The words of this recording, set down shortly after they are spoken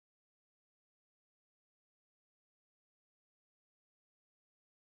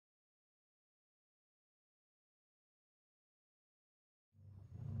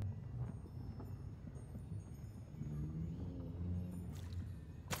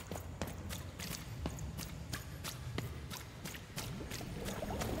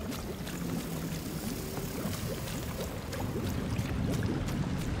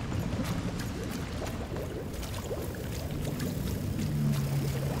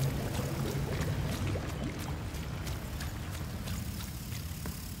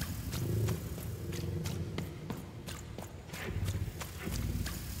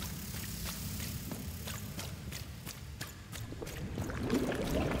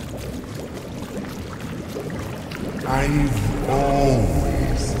I've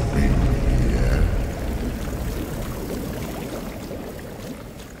always been here.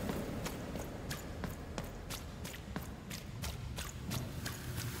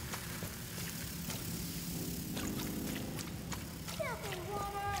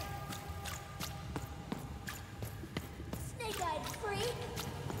 Snake-eyed freak!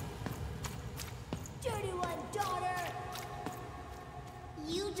 Dirty one, daughter!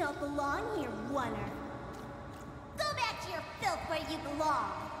 You don't belong here, Oner. Go back to your filth where you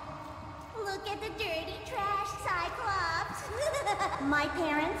belong. Look at the dirty trash, Cyclops. My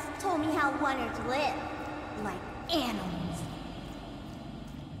parents told me how Oners live, like animals.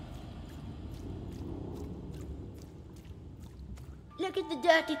 Look at the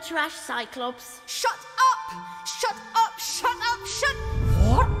dirty trash, Cyclops. Shut up! Shut up! Shut up! Shut...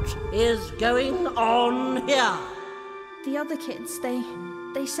 What is going on here? The other kids, they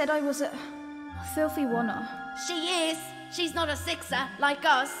said I was a filthy Oner. She is. She's not a sixer, like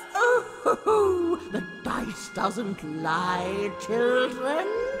us. Oh, the dice doesn't lie, children.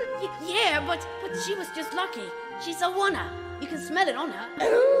 Yeah, but she was just lucky. She's a Oner. You can smell it on her.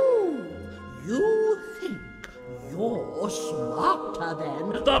 Oh, you think you're smarter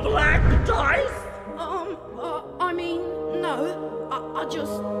than the black dice? I mean, no. I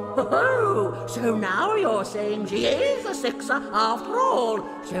just... Oh, so now you're saying she is a sixer after all.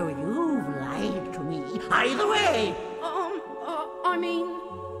 So you've lied to me. Either way. I mean...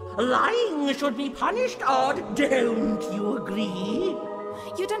 Lying should be punished, Odd. Don't you agree?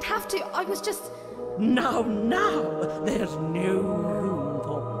 You don't have to, I was just... Now, there's no room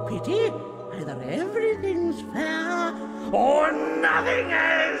for pity. Either everything's fair or nothing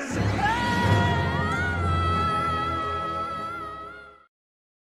is.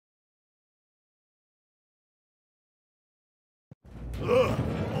 A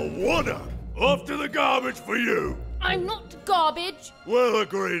Oner! Off to the garbage for you! I'm not garbage. We'll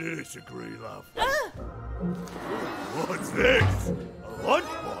agree to disagree, love. What's this? A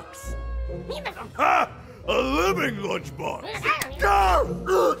lunchbox? Ha! A living lunchbox!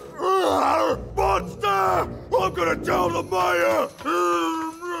 Monster! I'm gonna tell the mayor!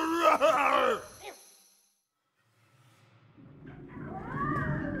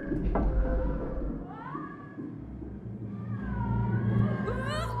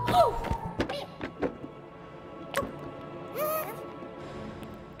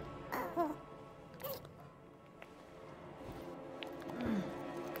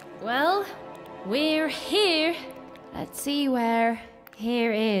 Well, we're here. Let's see where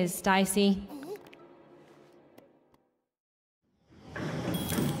here is, Dicey.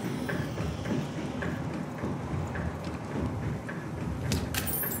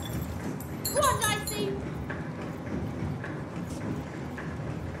 Go on, Dicey.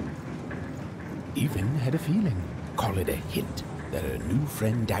 Even had a feeling, call it a hint, that her new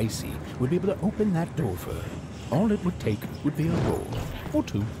friend Dicey would be able to open that door for her. All it would take would be a roll, or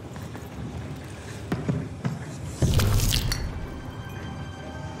two.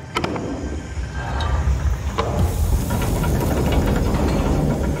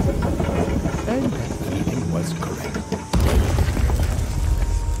 And that feeling was correct.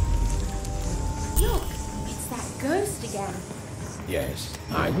 Look, it's that ghost again. Yes,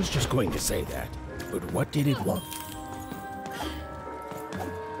 I was just going to say that. But what did it want?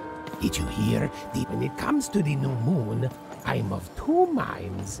 Did you hear? When it comes to the new moon, I'm of two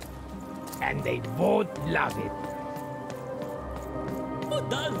minds. And they both love it.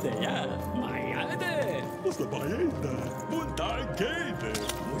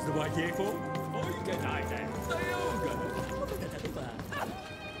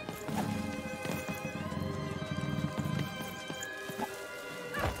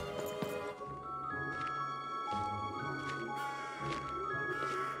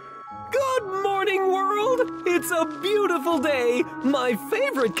 Good morning, world! It's a beautiful day! My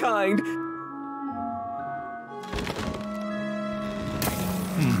favorite kind!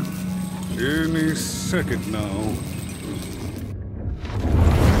 Any second now.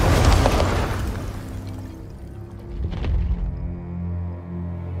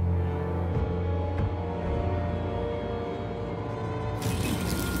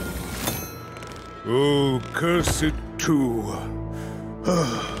 Oh, curse it too.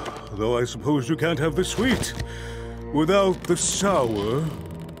 Though I suppose you can't have the sweet without the sour.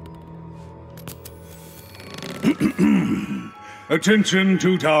 Attention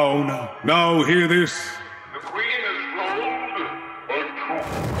to town. Now hear this. The Queen is rolled or two.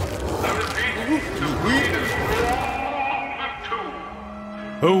 I repeat, the Queen is rolled or two.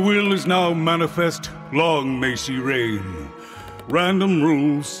 Her will is now manifest. Long may she reign. Random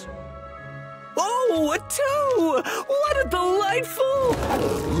rules. Oh, Oh, a toe! What a delightful...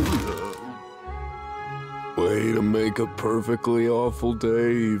 Way to make a perfectly awful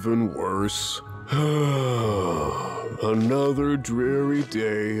day even worse. Another dreary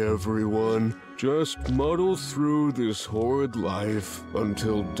day, everyone. Just muddle through this horrid life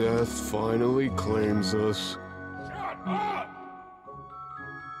until death finally claims us. Shut up!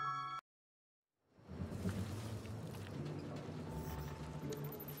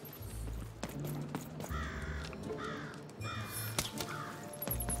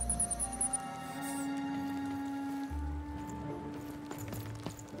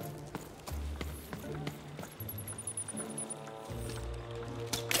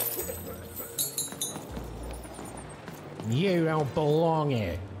 You don't belong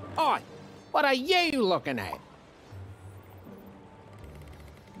here. Oi, what are you looking at?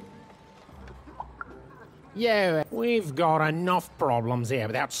 Yeah, we've got enough problems here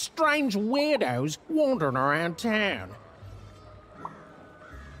without strange weirdos wandering around town.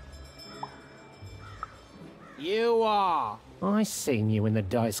 You are. I seen you when the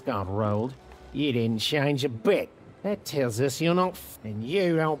dice got rolled. You didn't change a bit. That tells us you're not and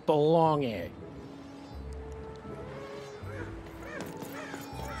you don't belong here.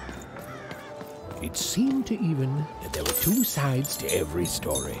 It seemed to even that there were two sides to every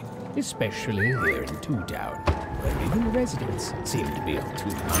story, especially here in Two Town, where even the residents seemed to be on two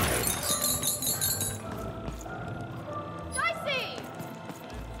minds. Dicey!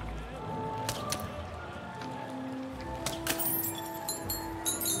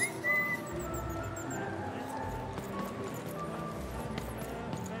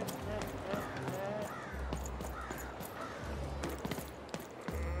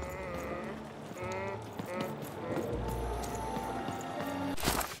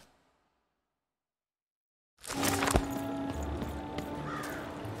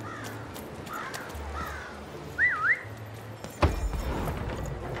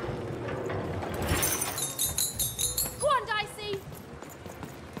 Go on, Dicey!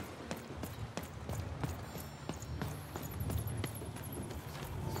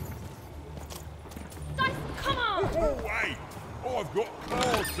 Dice, come on! Oh, wait! I've got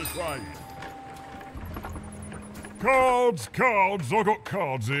cards to trade. Cards, cards, I got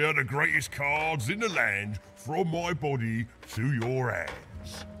cards here, the greatest cards in the land, from my body to your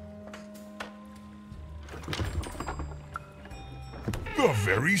hands. The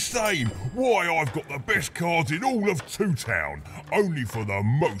very same. Why, I've got the best cards in all of Two Town, only for the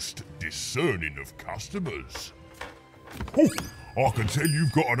most discerning of customers. Oh, I can tell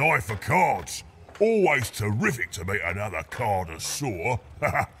you've got an eye for cards. Always terrific to meet another connoisseur.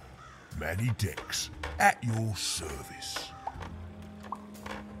 Manny Dex, at your service.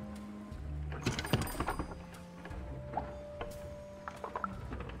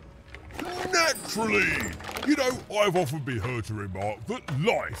 Naturally! You know, I've often been heard to remark that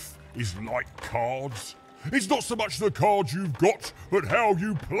life is like cards. It's not so much the cards you've got, but how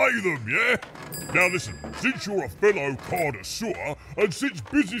you play them, yeah? Now listen, since you're a fellow connoisseur, and since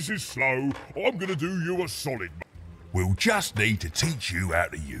business is slow, I'm gonna do you a solid. We'll just need to teach you how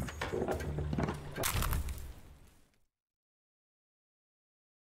to use.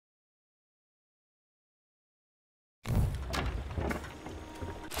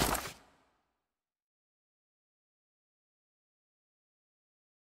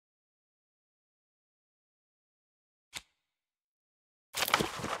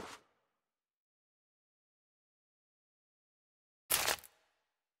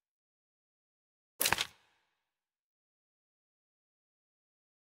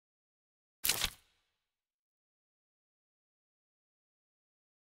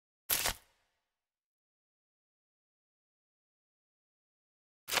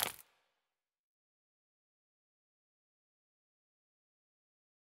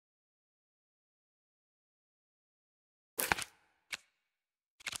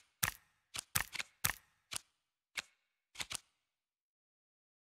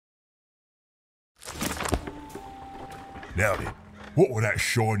 Now then, what with that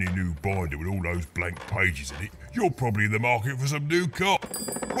shiny new binder with all those blank pages in it, you're probably in the market for some new cards.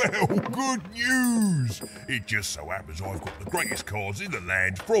 Well, good news! It just so happens I've got the greatest cards in the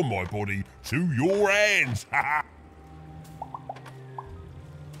land from my body to your hands.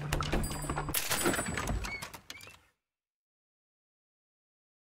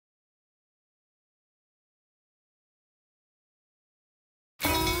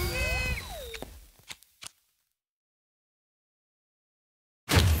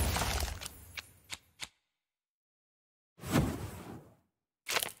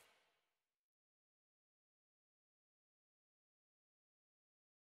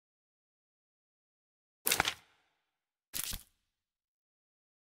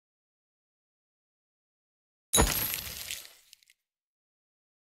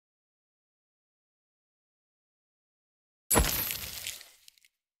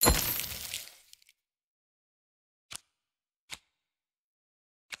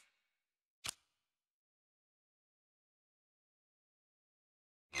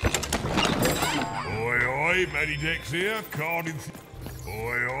 oi, Matty Dex here,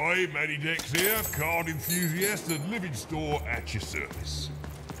 Oi, Matty Dex here, card enthusiast and living store at your service.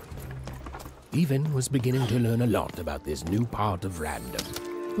 Even was beginning to learn a lot about this new part of random,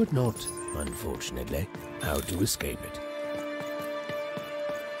 but not, unfortunately, how to escape it.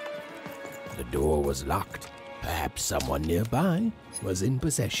 The door was locked. Perhaps someone nearby was in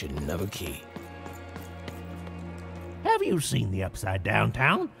possession of a key. Have you seen the Upside Down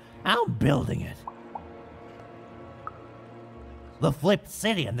Town? I'm building it. The flipped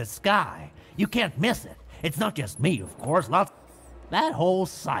city in the sky. You can't miss it. It's not just me, of course. That whole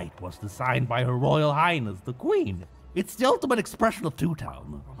site was designed by Her Royal Highness, the Queen. It's the ultimate expression of Two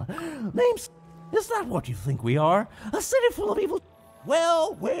Town. Names, is that what you think we are? A city full of evil?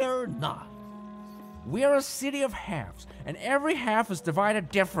 Well, we're not. We're a city of halves, and every half is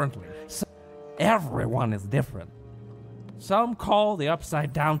divided differently. So everyone is different. Some call the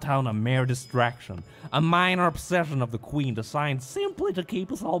Upside Down Town a mere distraction, a minor obsession of the Queen designed simply to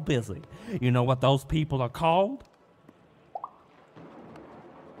keep us all busy. You know what those people are called?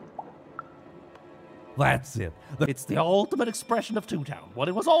 That's it. It's the ultimate expression of Two Town, what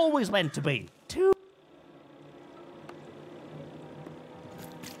it was always meant to be.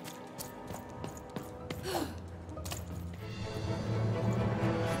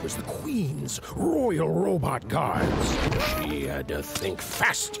 It was the Queen's Royal Robot Guards. She had to think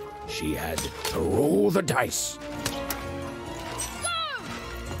fast. She had to roll the dice.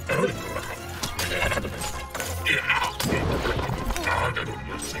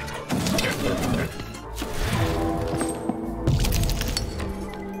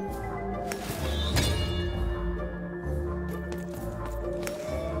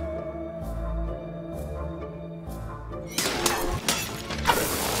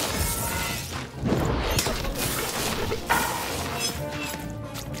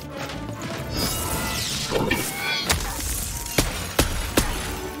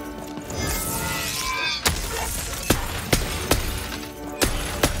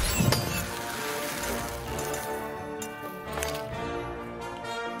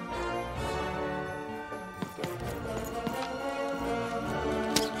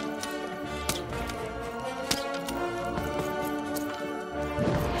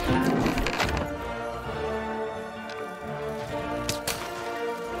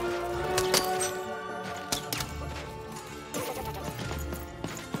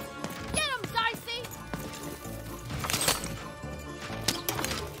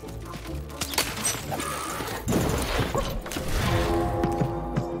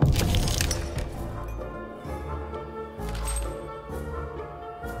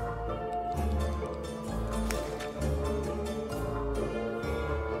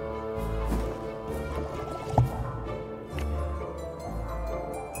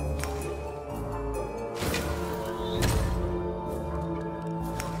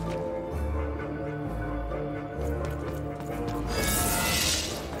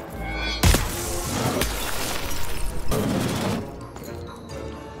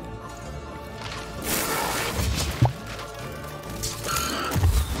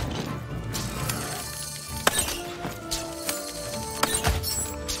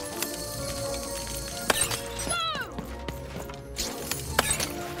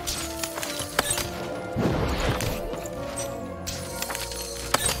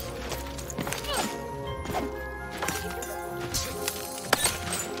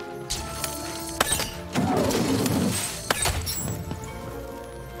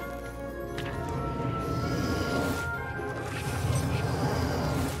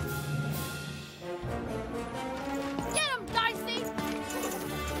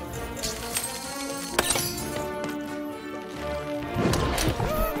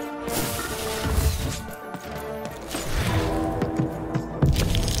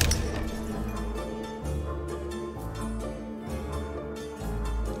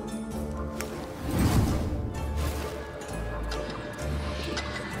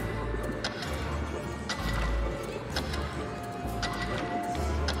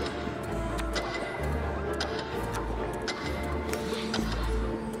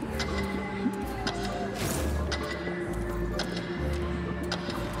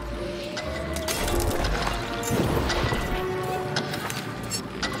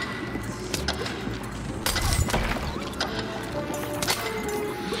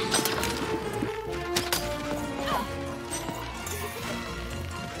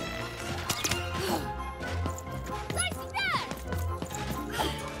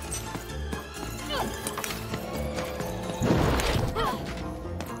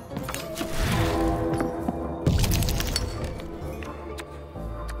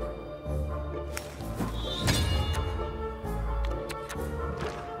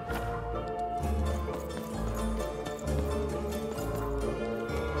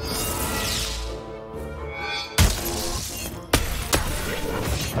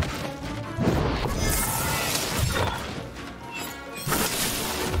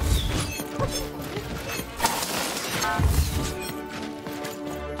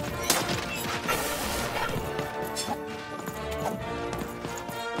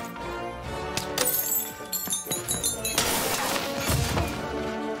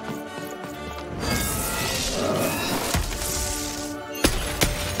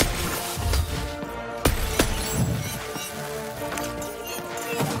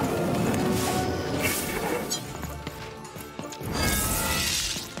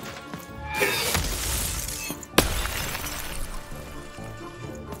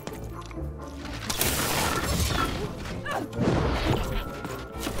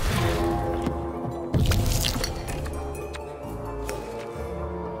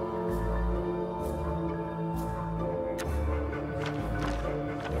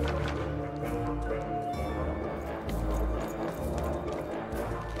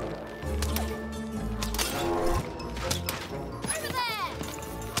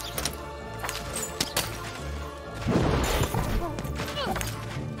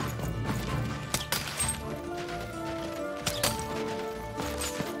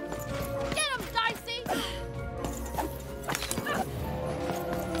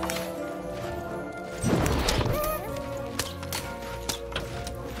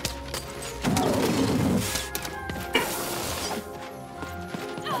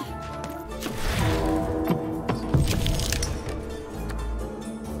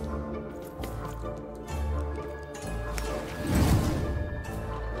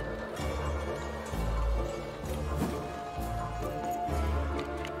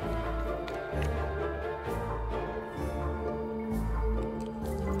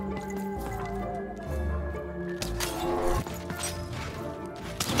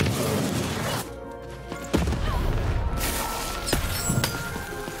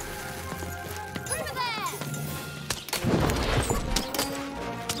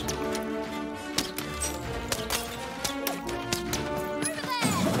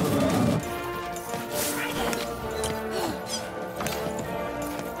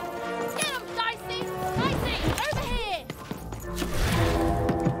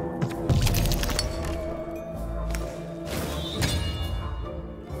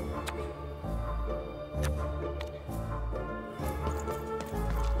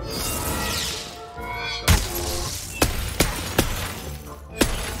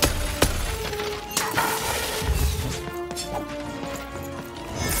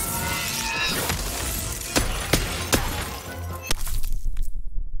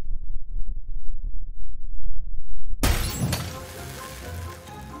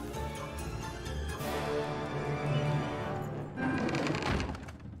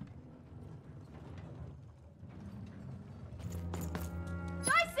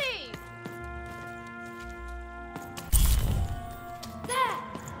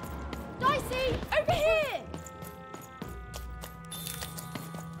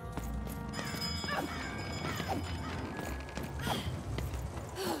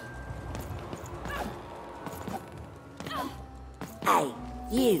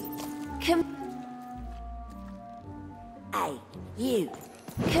 you.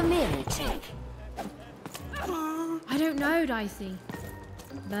 Community. I don't know, Dicey.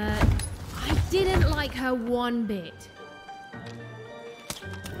 But I didn't like her one bit.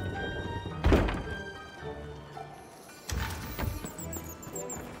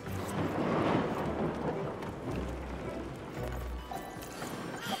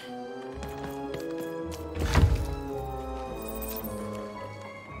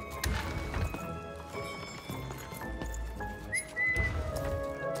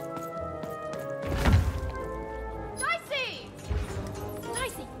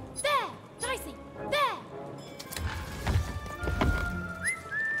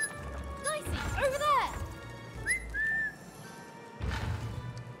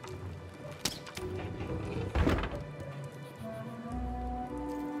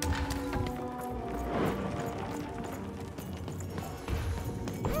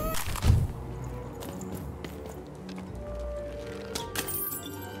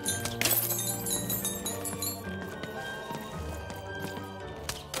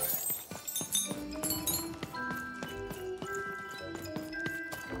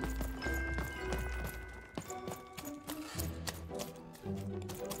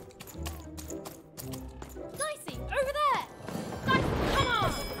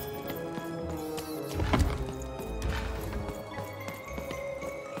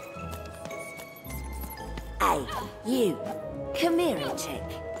 You. Community.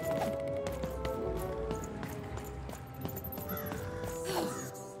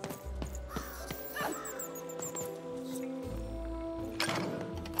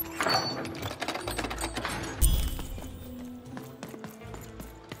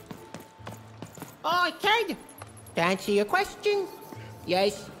 Oi, kid! To answer your question,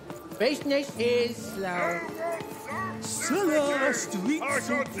 yes, business is slow. Cellar street. I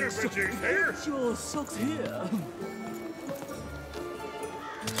got everything here. Your socks here.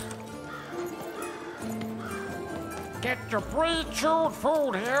 Get your pre-chewed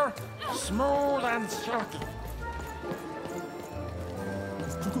food here, smooth and silky.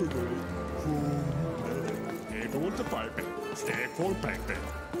 Everyone to pipe. Stay for pipe.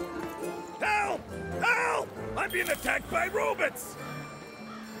 Help! Help! I'm being attacked by robots!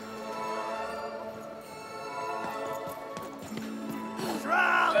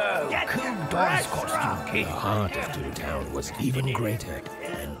 Doll's costume, the heart of Toontown was even greater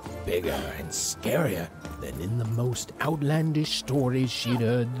and bigger and scarier than in the most outlandish stories she'd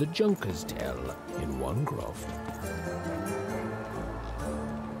heard the Junkers tell in one croft.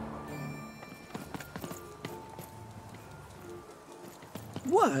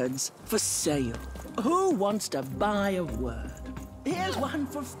 Words for sale. Who wants to buy a word? Here's one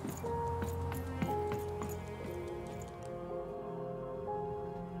for...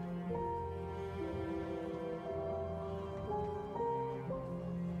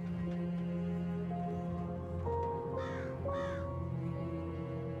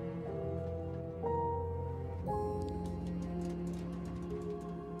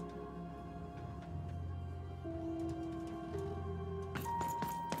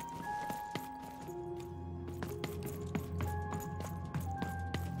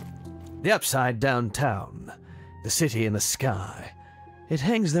 The upside downtown, the city in the sky. It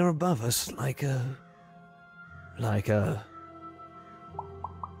hangs there above us like a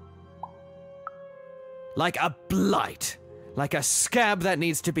blight. Like a scab that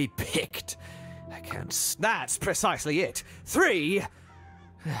needs to be picked. That's precisely it. 2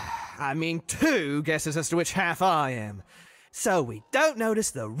 guesses as to which half I am. So we don't notice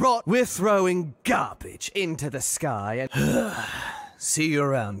the rot we're throwing garbage into the sky and... See you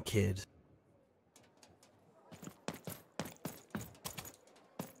around, kid.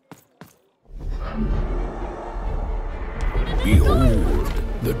 Behold,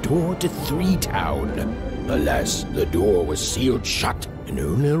 the door to Three Town. Alas, the door was sealed shut, and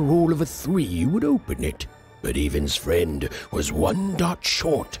only a roll of a 3 would open it. But Evan's friend was 1 dot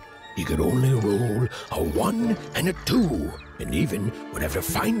short. He could only roll a 1 and a 2, and Evan would have to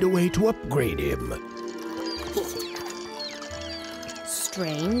find a way to upgrade him.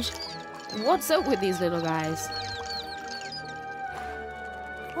 Strange. What's up with these little guys?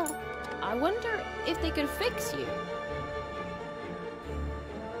 Well, I wonder if they could fix you.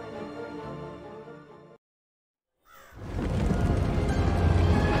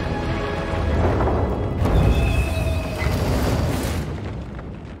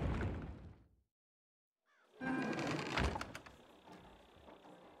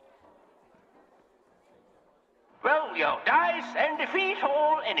 Roll your dice and defeat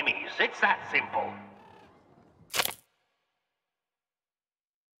all enemies. It's that simple.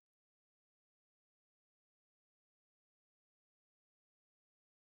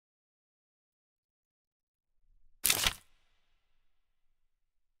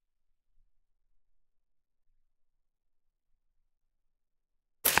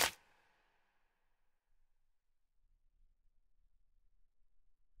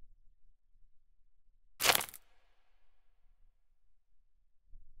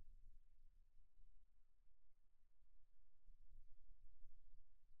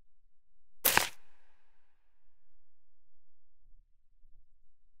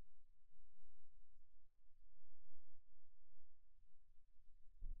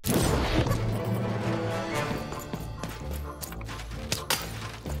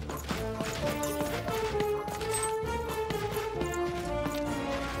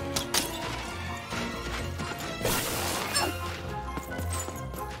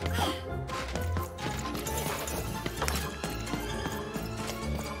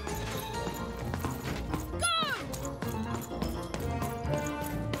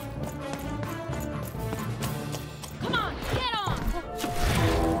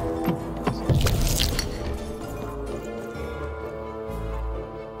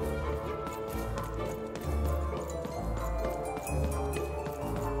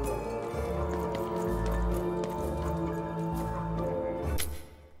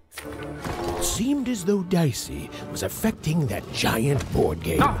 seemed as though Dicey was affecting that giant board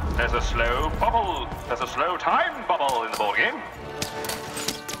game. Ah, there's a slow bubble. There's a slow time bubble in the board game.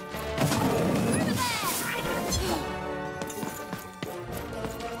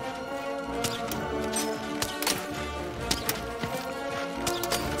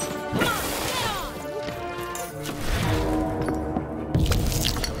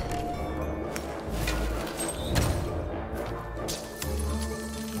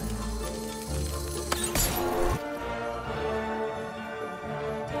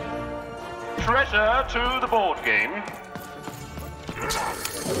 Treasure to the board game.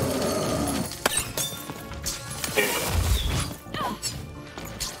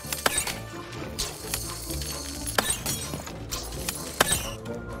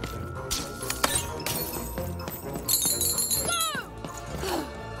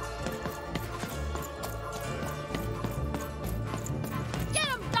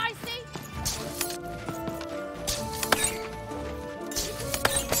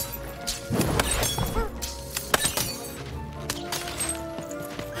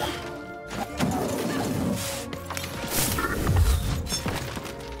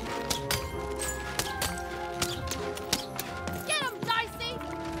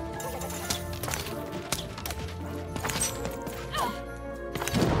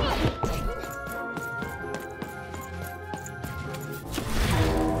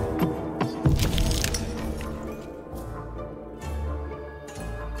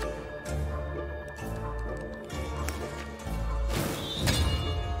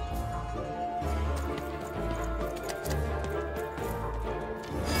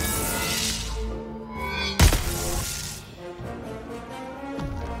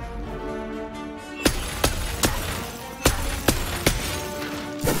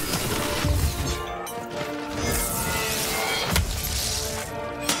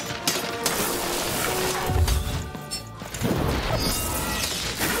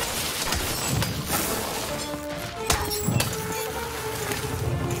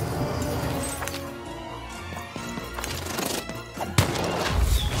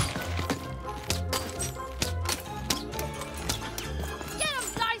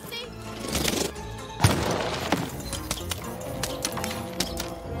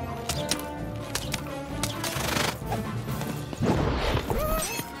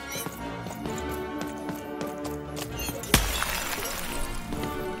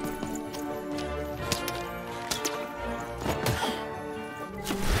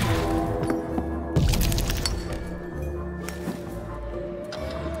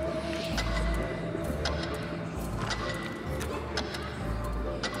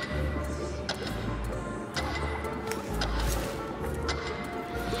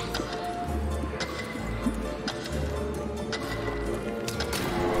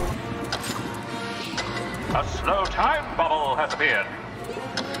 A slow time bubble has appeared.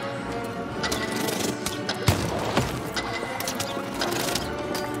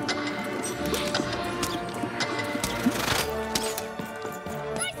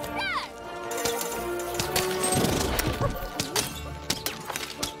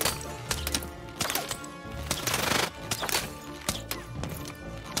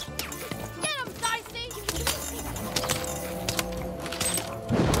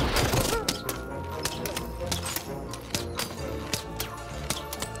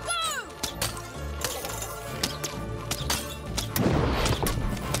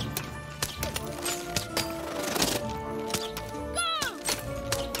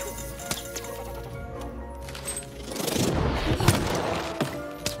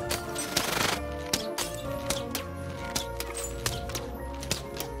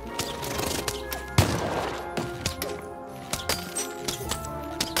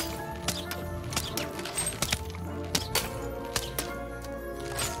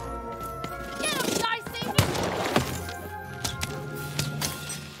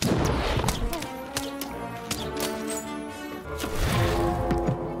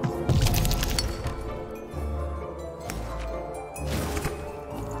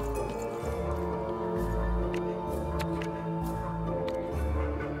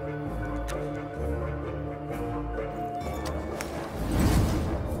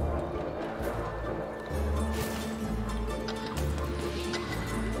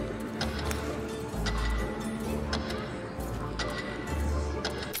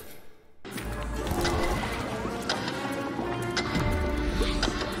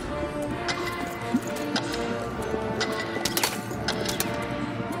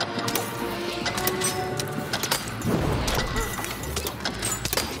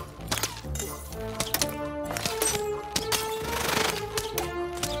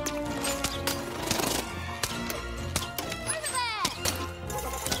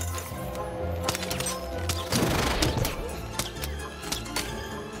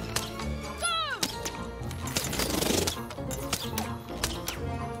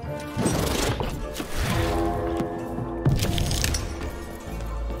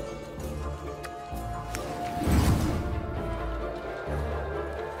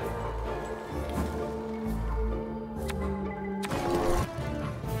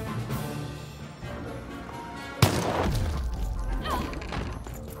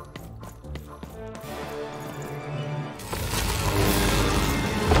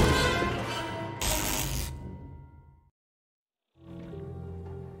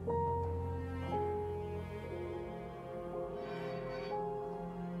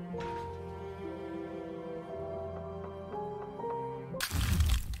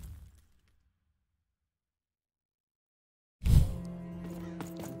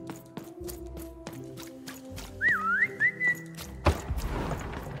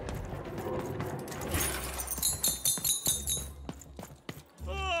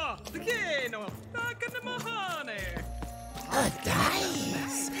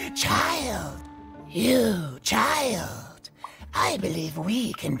 child. I believe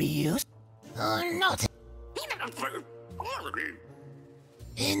we can be used or not.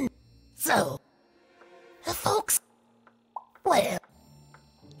 In so, folks, well.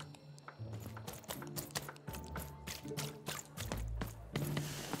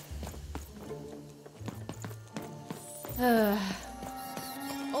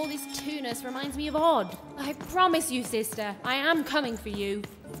 All this tunus reminds me of Odd. I promise you, sister, I am coming for you.